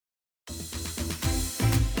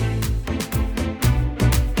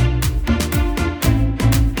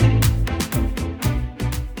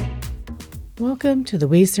Welcome to the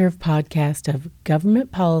We Serve podcast of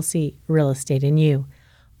Government Policy, Real Estate, and You.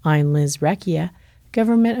 I'm Liz Recchia,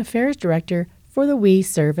 Government Affairs Director for the We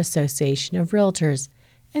Serve Association of Realtors,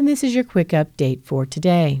 and this is your quick update for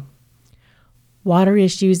today. Water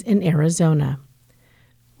issues in Arizona.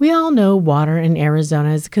 We all know water in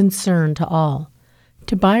Arizona is a concern to all.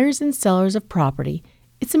 To buyers and sellers of property,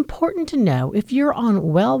 it's important to know if you're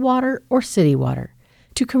on well water or city water.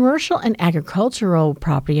 To commercial and agricultural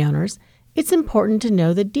property owners, it's important to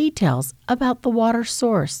know the details about the water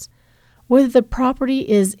source, whether the property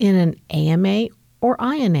is in an AMA or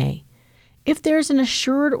INA, if there's an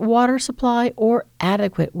assured water supply or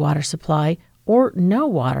adequate water supply or no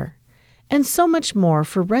water, and so much more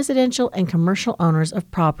for residential and commercial owners of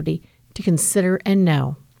property to consider and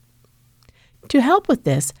know. To help with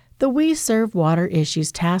this, the We Serve Water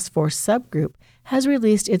Issues Task Force subgroup has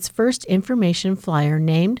released its first information flyer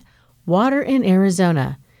named Water in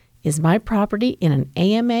Arizona. Is my property in an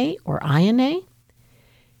AMA or INA?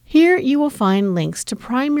 Here you will find links to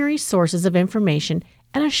primary sources of information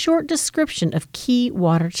and a short description of key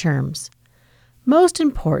water terms. Most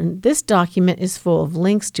important, this document is full of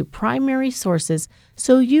links to primary sources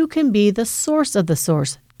so you can be the source of the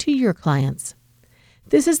source to your clients.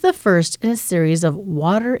 This is the first in a series of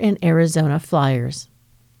Water in Arizona flyers.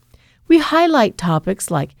 We highlight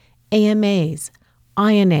topics like AMAs,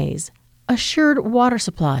 INAs, assured water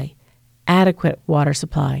supply, adequate water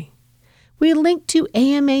supply. We link to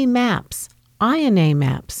AMA maps, INA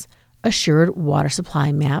maps, assured water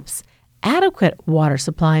supply maps, adequate water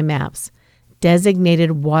supply maps,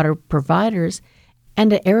 designated water providers,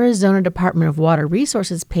 and an Arizona Department of Water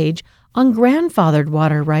Resources page on grandfathered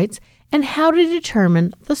water rights and how to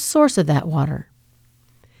determine the source of that water.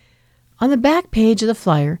 On the back page of the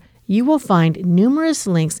flyer, you will find numerous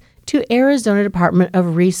links to Arizona Department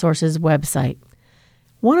of Resources website.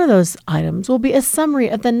 One of those items will be a summary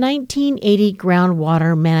of the 1980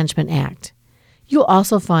 Groundwater Management Act. You'll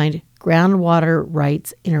also find Groundwater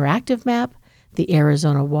Rights Interactive Map, the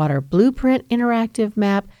Arizona Water Blueprint Interactive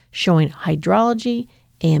Map showing hydrology,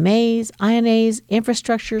 AMAs, INAs,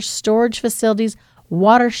 infrastructure, storage facilities,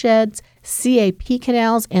 watersheds, CAP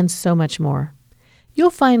canals, and so much more.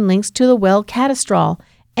 You'll find links to the Well Cadastrol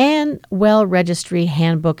and Well Registry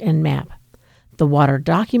Handbook and Map. The Water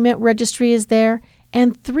Document Registry is there,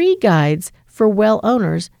 and 3 guides for well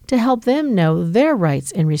owners to help them know their rights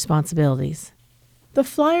and responsibilities. The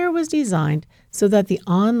flyer was designed so that the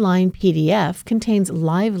online PDF contains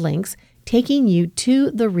live links taking you to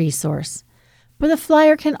the resource. But the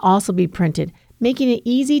flyer can also be printed, making it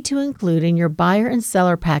easy to include in your buyer and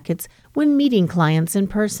seller packets when meeting clients in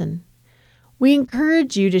person. We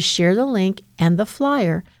encourage you to share the link and the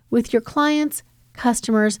flyer with your clients,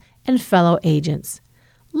 customers, and fellow agents.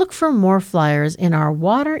 Look for more flyers in our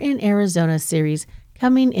Water in Arizona series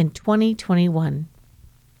coming in 2021.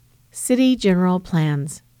 City General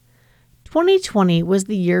Plans. 2020 was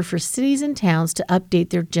the year for cities and towns to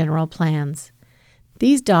update their general plans.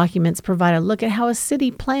 These documents provide a look at how a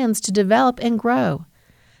city plans to develop and grow.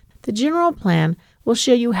 The general plan will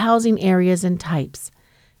show you housing areas and types,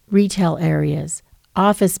 retail areas,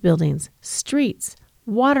 office buildings, streets,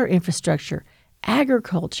 water infrastructure,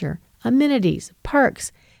 agriculture, amenities,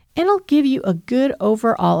 parks, and it'll give you a good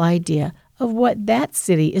overall idea of what that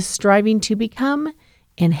city is striving to become,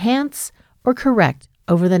 enhance, or correct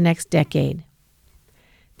over the next decade.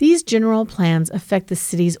 These general plans affect the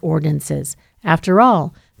city's ordinances. After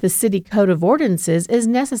all, the City Code of Ordinances is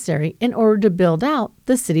necessary in order to build out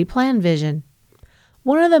the city plan vision.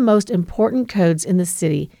 One of the most important codes in the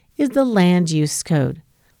city is the Land Use Code.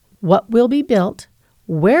 What will be built,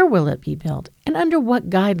 where will it be built, and under what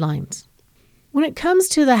guidelines? When it comes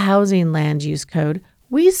to the Housing Land Use Code,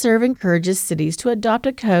 We Serve encourages cities to adopt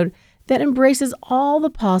a code that embraces all the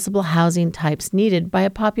possible housing types needed by a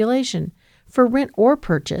population for rent or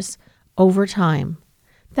purchase over time.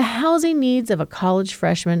 The housing needs of a college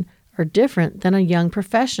freshman are different than a young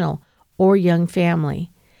professional or young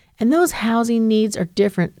family, and those housing needs are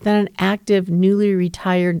different than an active, newly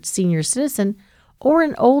retired senior citizen or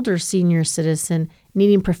an older senior citizen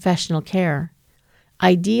needing professional care.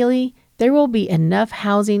 Ideally, there will be enough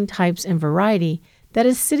housing types and variety that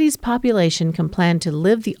a city's population can plan to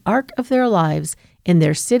live the arc of their lives in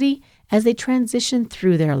their city as they transition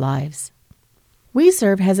through their lives. We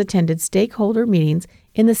Serve has attended stakeholder meetings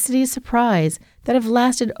in the city of Surprise that have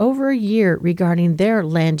lasted over a year regarding their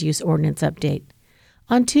land use ordinance update.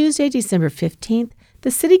 On Tuesday, December 15th,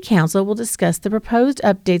 the City Council will discuss the proposed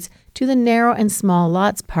updates to the narrow and small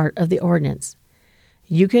lots part of the ordinance.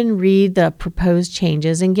 You can read the proposed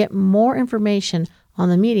changes and get more information on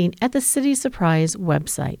the meeting at the City Surprise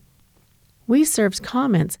website. WeServe's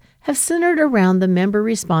comments have centered around the member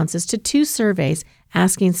responses to 2 surveys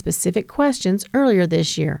asking specific questions earlier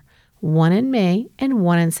this year, one in May and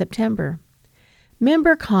one in September.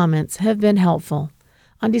 Member comments have been helpful.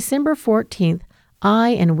 On December 14th, I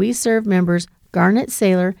and WeServe members Garnet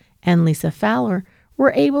Saylor and Lisa Fowler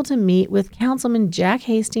were able to meet with Councilman Jack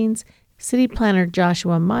Hastings, City Planner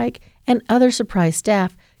Joshua Mike, and other Surprise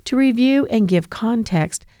staff to review and give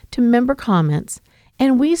context to member comments,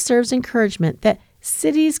 and WeServe's encouragement that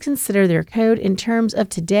cities consider their code in terms of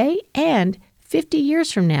today and 50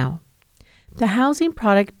 years from now. The housing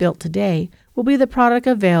product built today will be the product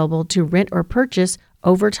available to rent or purchase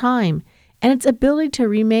over time, and its ability to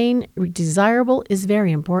remain desirable is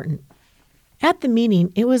very important. At the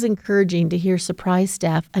meeting, it was encouraging to hear Surprise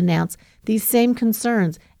staff announce these same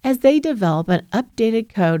concerns as they develop an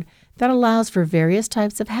updated code that allows for various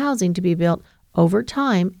types of housing to be built over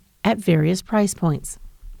time at various price points.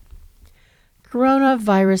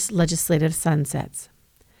 Coronavirus legislative sunsets.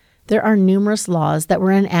 There are numerous laws that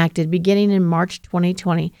were enacted beginning in March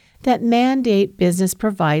 2020 that mandate business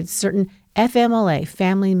provide certain FMLA,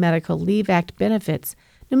 Family Medical Leave Act benefits,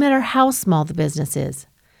 no matter how small the business is.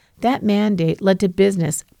 That mandate led to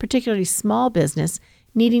business, particularly small business,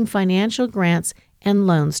 needing financial grants and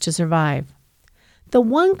loans to survive. The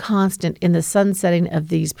one constant in the sunsetting of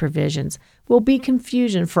these provisions will be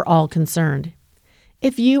confusion for all concerned.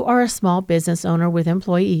 If you are a small business owner with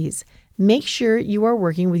employees, make sure you are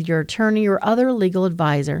working with your attorney or other legal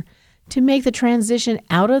advisor to make the transition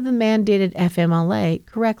out of the mandated FMLA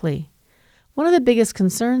correctly. One of the biggest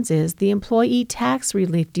concerns is the employee tax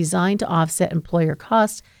relief designed to offset employer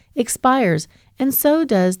costs expires, and so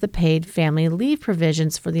does the paid family leave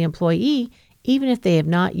provisions for the employee, even if they have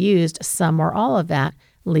not used some or all of that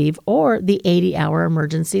leave or the 80-hour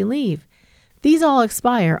emergency leave. These all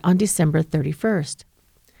expire on December 31st.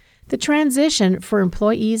 The transition for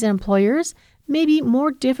employees and employers may be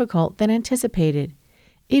more difficult than anticipated.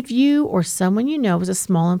 If you or someone you know is a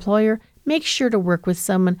small employer, make sure to work with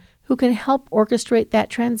someone who can help orchestrate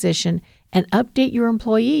that transition and update your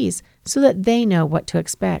employees so that they know what to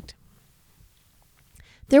expect.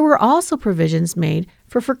 There were also provisions made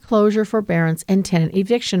for foreclosure forbearance and tenant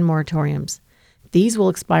eviction moratoriums. These will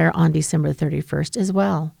expire on December 31st as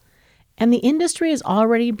well. And the industry is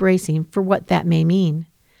already bracing for what that may mean.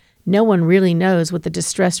 No one really knows what the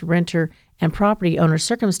distressed renter and property owner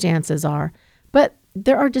circumstances are, but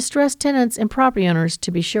there are distressed tenants and property owners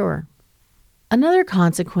to be sure. Another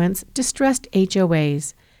consequence, distressed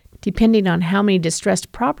HOAs. Depending on how many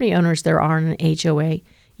distressed property owners there are in an HOA,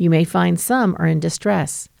 you may find some are in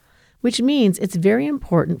distress, which means it's very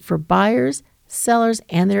important for buyers, sellers,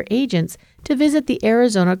 and their agents to visit the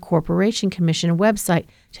Arizona Corporation Commission website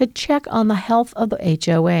to check on the health of the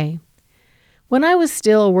HOA. When I was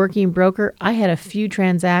still a working broker, I had a few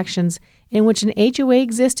transactions in which an HOA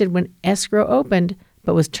existed when escrow opened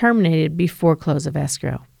but was terminated before close of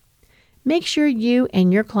escrow. Make sure you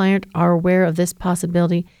and your client are aware of this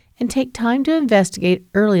possibility and take time to investigate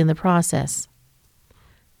early in the process.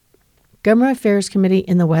 Government Affairs Committee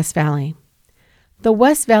in the West Valley. The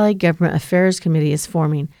West Valley Government Affairs Committee is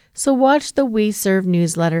forming, so watch the WeServe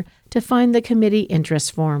newsletter to find the committee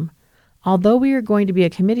interest form. Although we are going to be a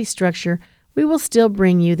committee structure, we will still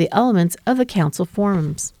bring you the elements of the council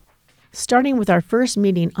forums. Starting with our first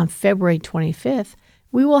meeting on February 25th,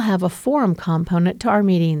 we will have a forum component to our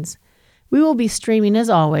meetings. We will be streaming as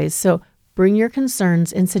always, so bring your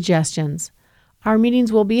concerns and suggestions. Our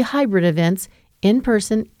meetings will be hybrid events, in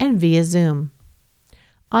person and via Zoom.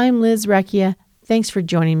 I'm Liz Recchia. Thanks for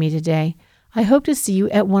joining me today. I hope to see you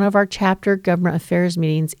at one of our chapter government affairs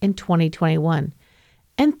meetings in 2021.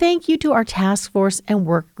 And thank you to our task force and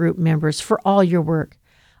work group members for all your work.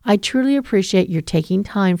 I truly appreciate your taking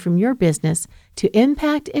time from your business to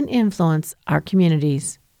impact and influence our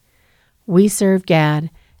communities. We serve GAD,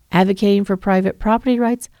 advocating for private property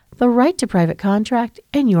rights, the right to private contract,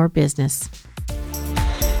 and your business.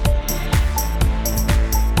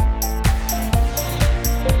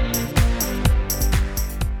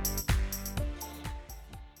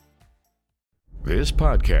 This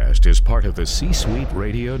podcast is part of the C-Suite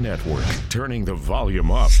Radio Network, turning the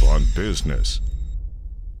volume up on business.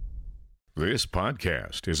 This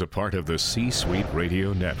podcast is a part of the C-Suite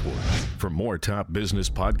Radio Network. For more top business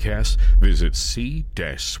podcasts, visit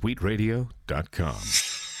c-suiteradio.com.